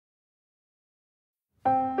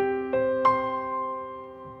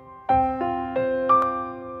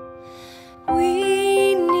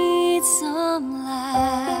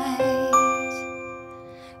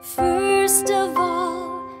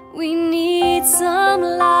need some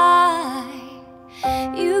light.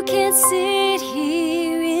 You can't sit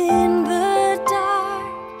here in the dark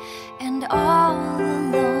and all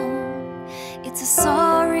alone. It's a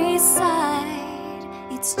sorry sight.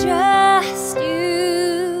 It's just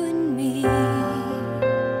you and me.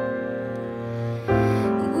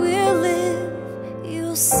 We'll live,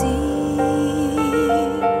 you'll see.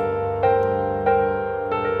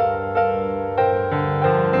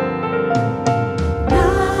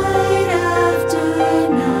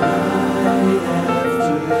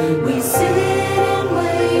 We sit and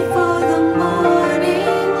wait for the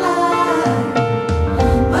morning light,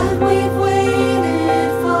 but we've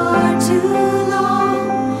waited for too long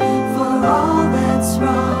for all that's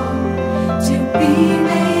wrong to be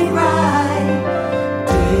made right.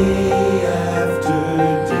 Day after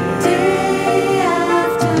day, day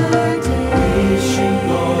after day, wishing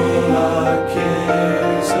all our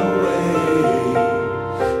cares away,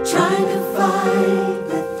 trying to fight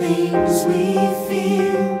the things we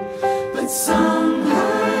feel, but some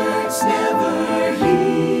hurts never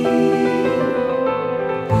heal.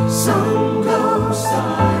 Some ghosts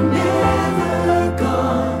are never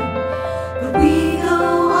gone, but we go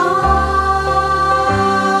on.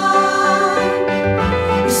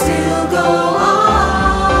 We still go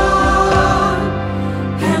on,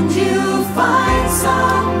 and you find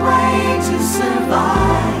some way to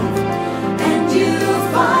survive, and you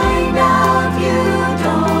find out you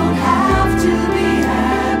don't have to be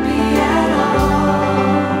happy at all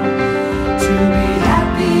to be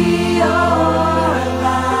happy or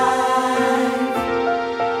alive.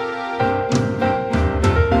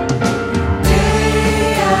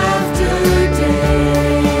 Day after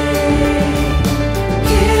day,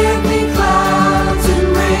 give me clouds and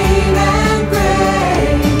rain and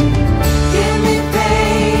gray. Give me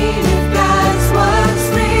pain if that's what's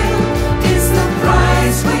real. It's the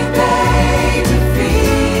price we pay to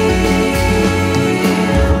feel.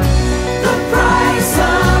 The price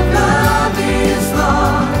of love is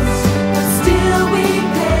lost, but still we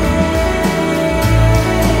pay.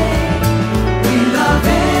 We love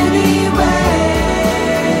anyway.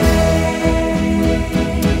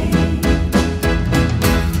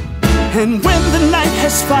 and when the night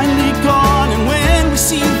has finally gone, and when we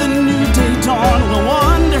see